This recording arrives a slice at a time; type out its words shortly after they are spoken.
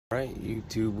Alright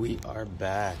YouTube, we are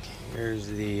back. Here's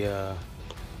the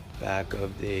back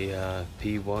of the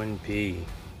P1P.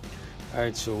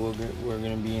 Alright, so we're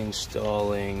going to be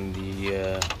installing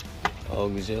the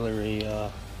auxiliary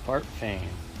part fan.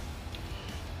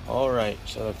 Alright,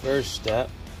 so the first step,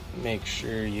 make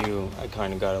sure you, I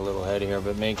kind of got a little head here,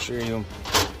 but make sure you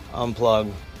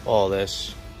unplug all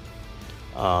this,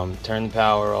 turn the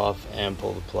power off and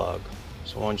pull the plug.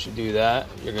 So once you do that,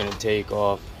 you're going to take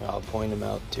off, I'll point them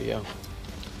out to you.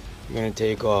 You're going to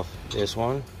take off this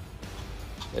one,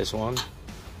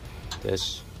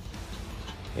 this,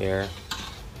 here,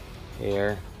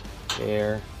 here,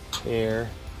 here, here,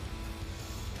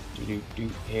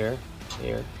 here,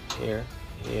 here, here,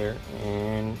 here,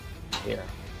 and here.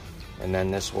 And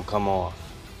then this will come off.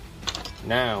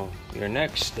 Now, your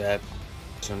next step,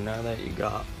 so now that you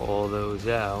got all those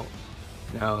out,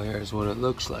 now here's what it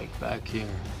looks like back here.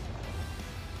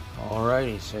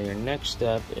 Alrighty, so your next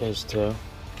step is to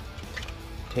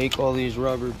take all these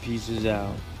rubber pieces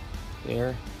out.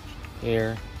 Here,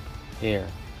 here, here.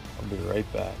 I'll be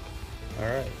right back.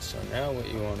 Alright, so now what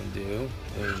you want to do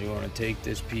is you want to take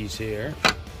this piece here,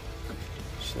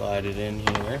 slide it in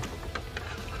here,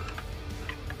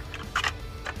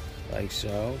 like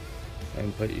so,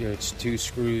 and put your two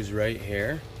screws right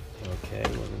here. Okay,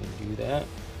 we're going to do that.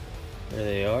 There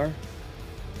they are,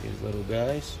 these little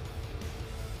guys.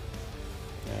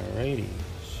 Alrighty,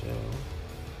 so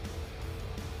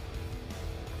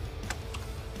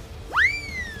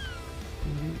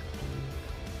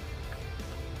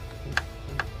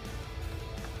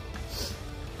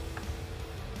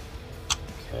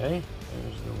okay,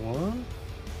 there's the one.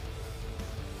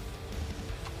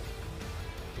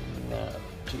 Now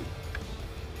two.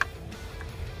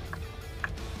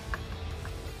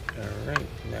 Alright,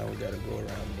 now we gotta go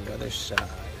around the other side.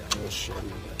 I will show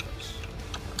you guys.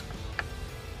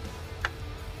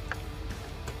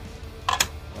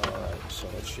 Alright, so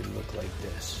it should look like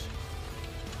this.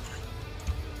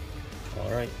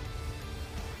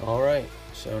 Alright,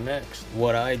 so next,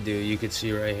 what I do, you can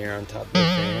see right here on top of the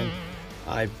fan,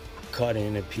 I've cut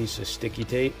in a piece of sticky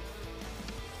tape.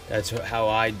 That's how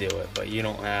I do it, but you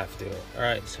don't have to.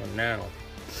 Alright, so now,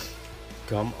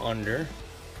 come under.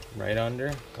 Right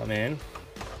under, come in,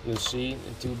 you'll see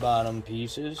the two bottom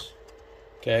pieces.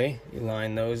 Okay, you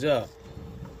line those up.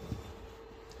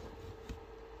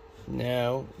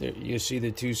 Now you see the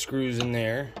two screws in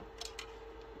there,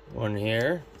 one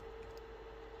here,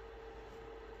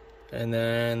 and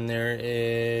then there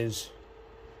is,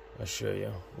 I'll show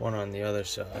you, one on the other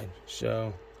side.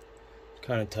 So it's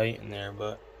kind of tight in there,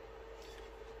 but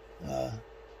you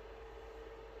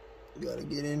gotta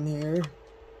get in here.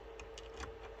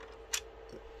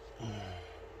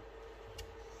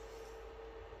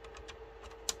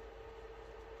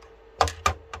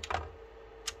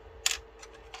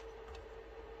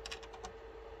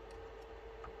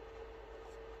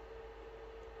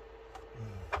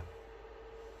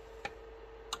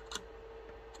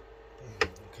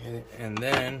 Okay, and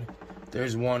then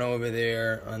there's one over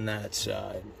there on that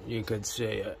side. You could see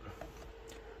it.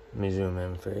 Let me zoom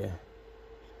in for you.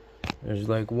 There's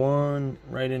like one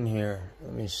right in here.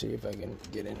 Let me see if I can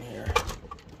get in here.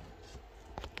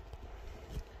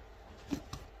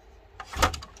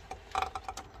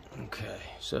 Okay,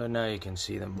 so now you can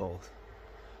see them both.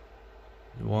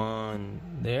 One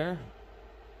there,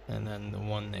 and then the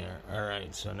one there.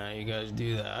 Alright, so now you guys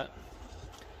do that.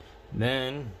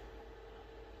 Then,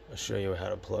 I'll show you how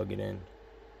to plug it in.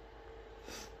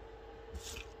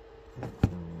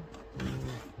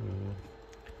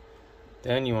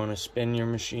 Then you want to spin your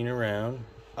machine around.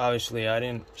 Obviously, I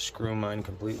didn't screw mine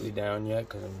completely down yet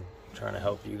because I'm trying to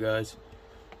help you guys.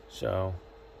 So,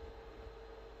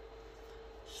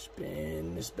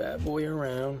 spin this bad boy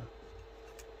around.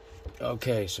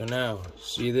 Okay, so now,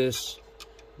 see this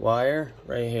wire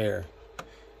right here?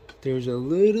 There's a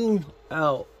little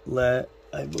outlet.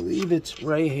 I believe it's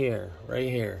right here, right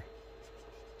here.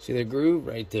 See the groove?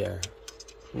 Right there.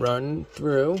 Run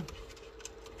through.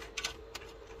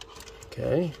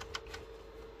 Okay,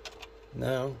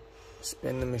 now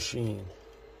spin the machine.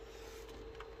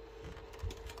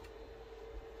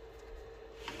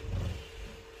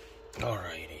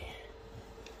 Alrighty.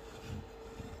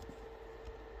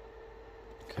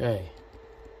 Okay,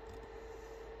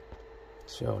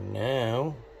 so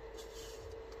now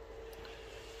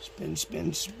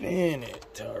spin it.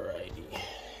 Alrighty.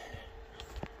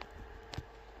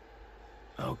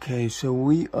 Okay, so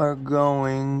we are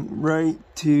going right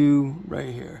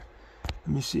here. Let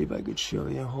me see if I could show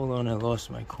you. Hold on, I lost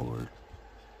my cord.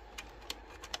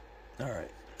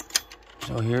 Alright.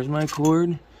 So here's my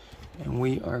cord, and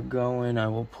we are going, I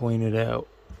will point it out.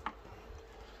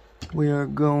 we are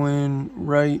going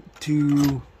right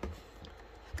to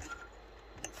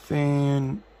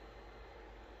fan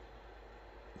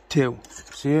 2.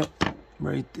 See it?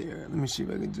 Right there. Let me see if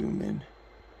I can zoom in.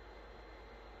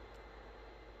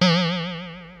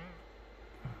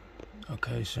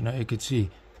 Okay, so now you can see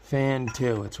fan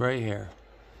 2. It's right here.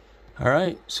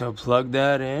 Alright, so plug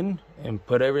that in and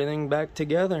put everything back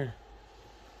together.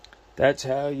 That's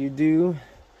how you do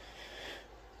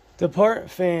the part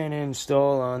fan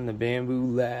install on the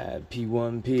BAMBULAB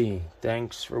P1P.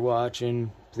 Thanks for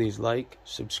watching. Please like,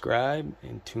 subscribe,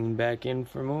 and tune back in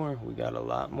for more. We got a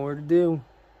lot more to do.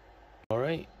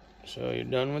 Alright, so you're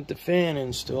done with the fan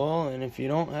install, and if you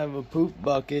don't have a poop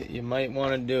bucket, you might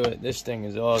want to do it. This thing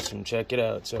is awesome. Check it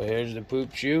out. So here's the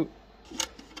poop chute.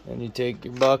 And you take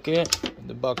your bucket,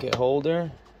 the bucket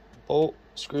holder, bolt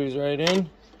screws right in.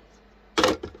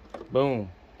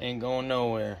 Boom. Ain't going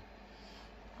nowhere.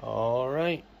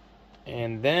 Alright,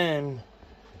 and then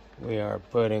we are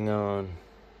putting on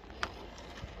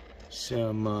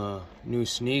some new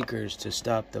sneakers to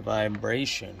stop the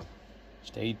vibration.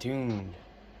 Stay tuned.